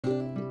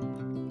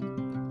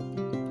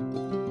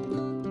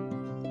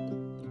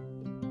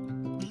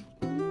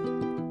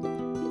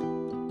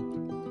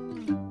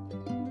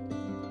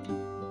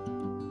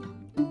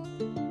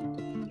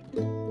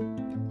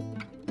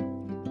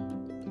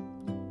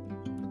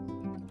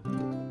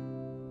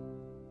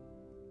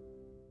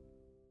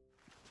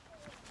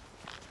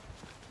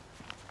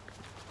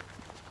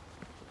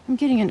I'm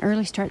getting an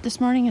early start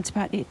this morning. It's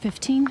about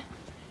 8:15.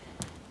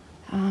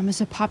 It's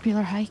a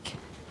popular hike,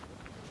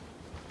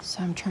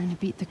 so I'm trying to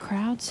beat the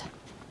crowds.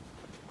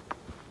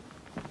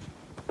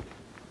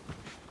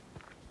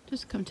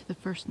 Just come to the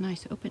first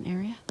nice open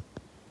area.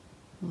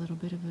 A little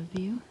bit of a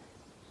view,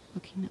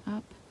 looking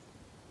up,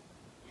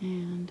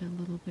 and a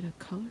little bit of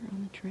color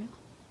on the trail.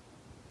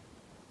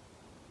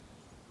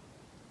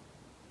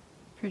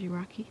 Pretty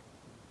rocky.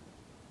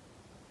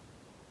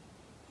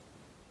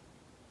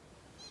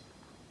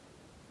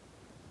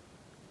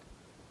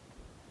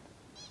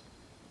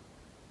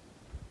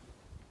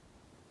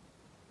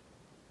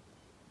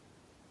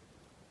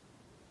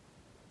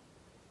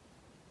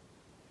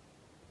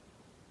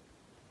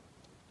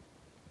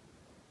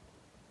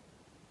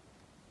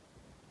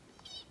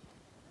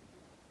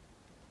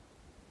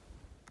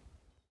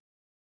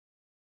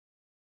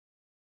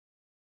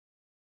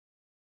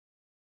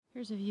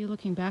 Here's a view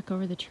looking back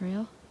over the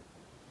trail.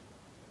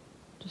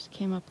 Just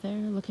came up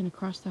there, looking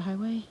across the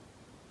highway.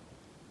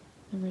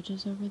 The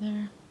ridges over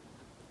there.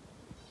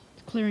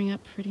 It's clearing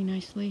up pretty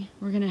nicely.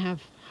 We're gonna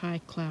have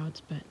high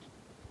clouds, but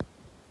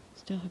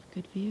still have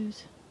good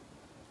views.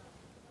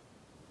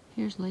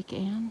 Here's Lake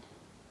Anne,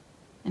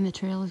 and the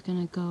trail is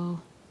gonna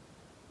go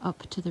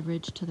up to the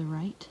ridge to the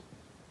right,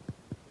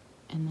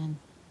 and then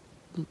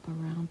loop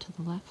around to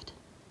the left.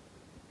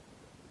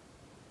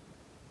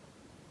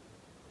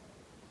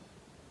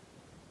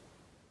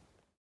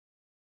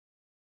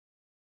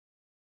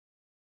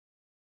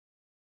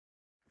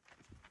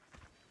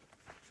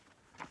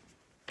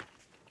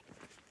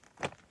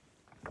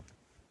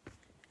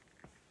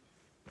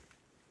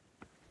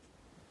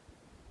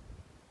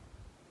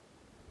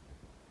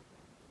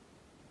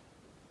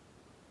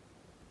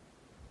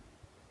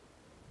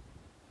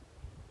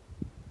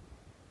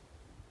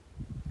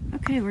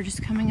 Okay, we're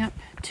just coming up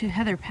to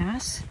Heather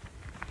Pass,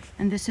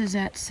 and this is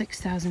at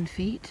 6,000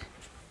 feet.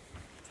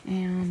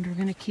 And we're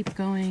gonna keep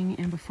going,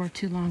 and before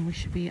too long we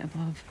should be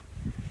above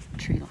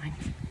tree line.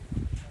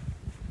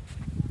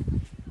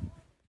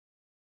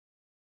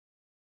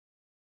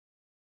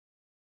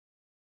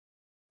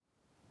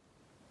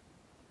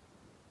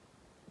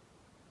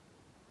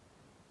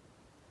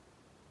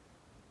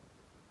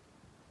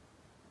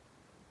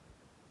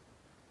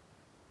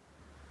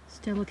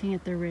 Still looking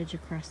at the ridge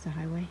across the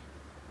highway.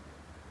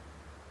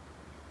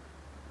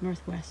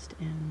 Northwest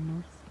and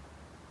north.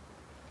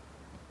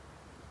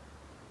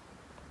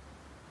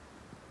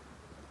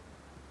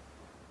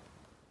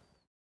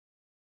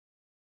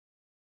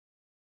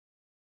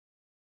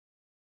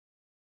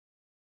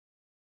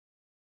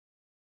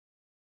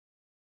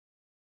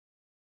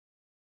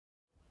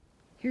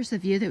 Here's the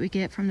view that we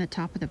get from the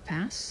top of the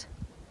pass.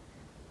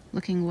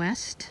 Looking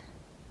west,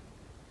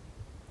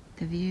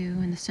 the view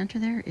in the center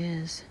there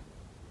is,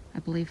 I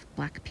believe,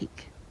 Black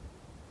Peak.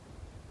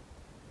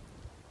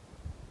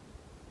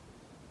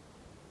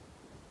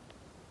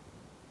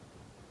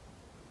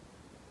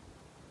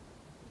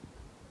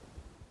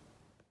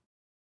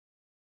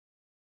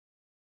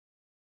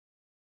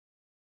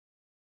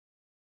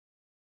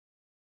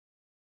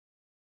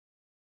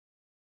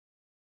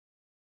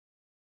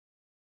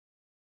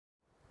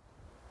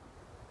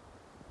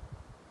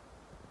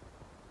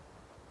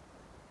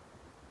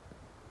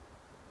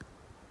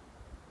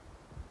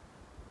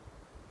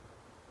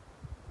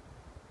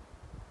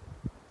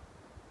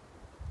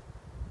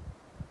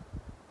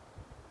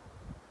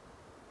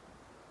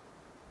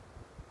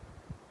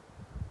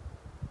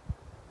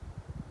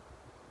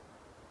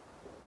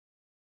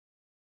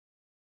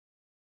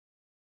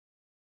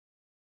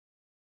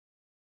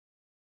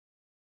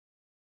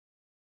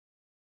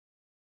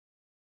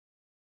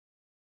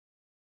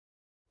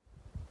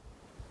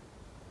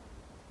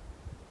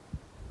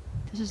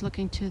 This is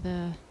looking to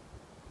the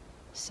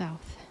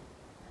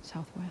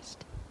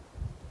southwest.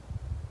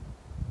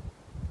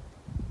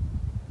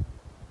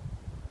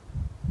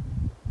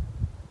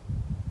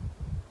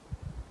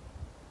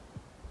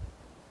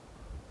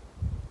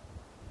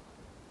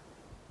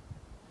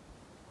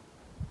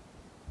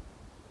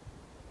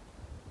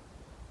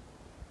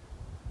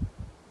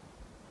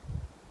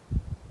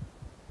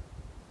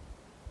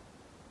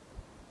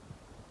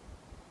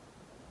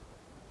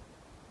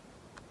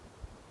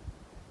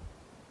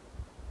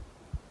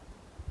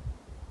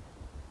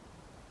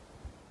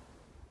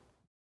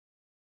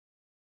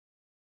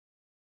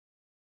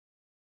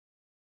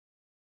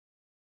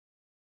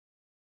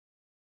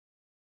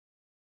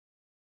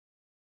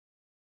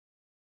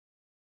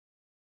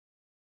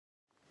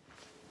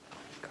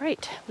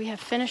 Great, we have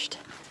finished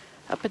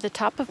up at the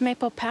top of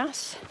Maple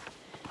Pass,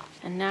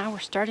 and now we're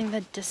starting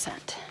the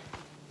descent.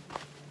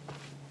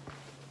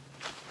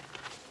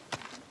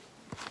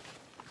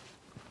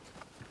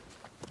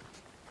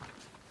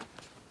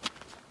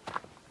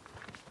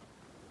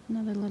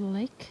 Another little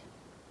lake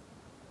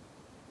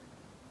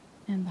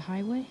and the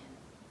highway,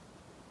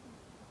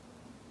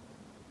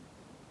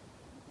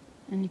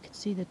 and you can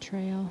see the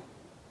trail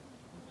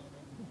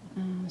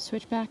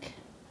switchback,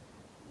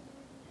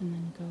 and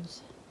then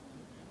goes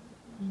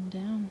on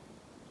down.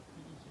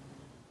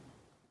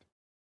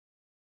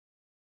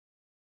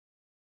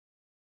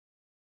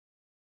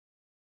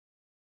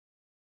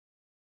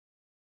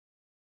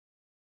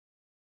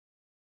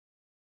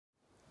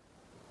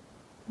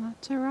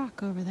 It's a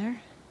rock over there.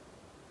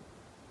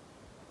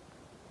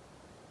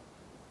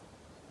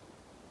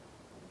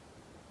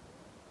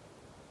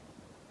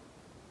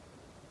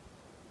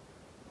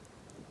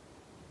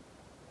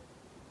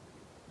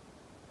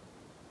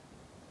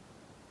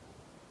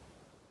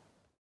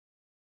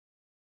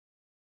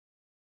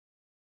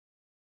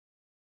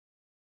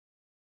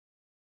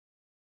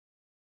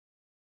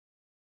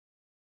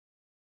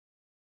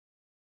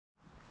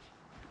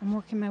 I'm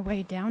working my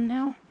way down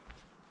now,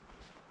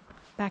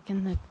 back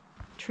in the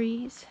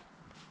trees.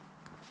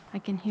 I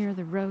can hear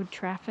the road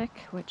traffic,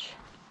 which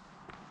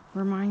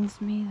reminds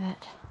me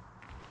that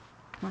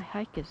my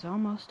hike is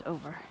almost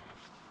over.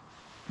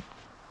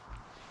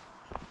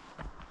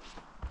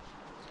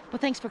 Well,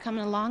 thanks for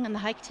coming along on the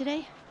hike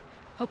today.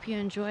 Hope you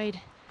enjoyed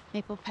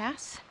Maple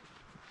Pass,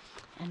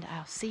 and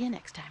I'll see you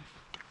next time.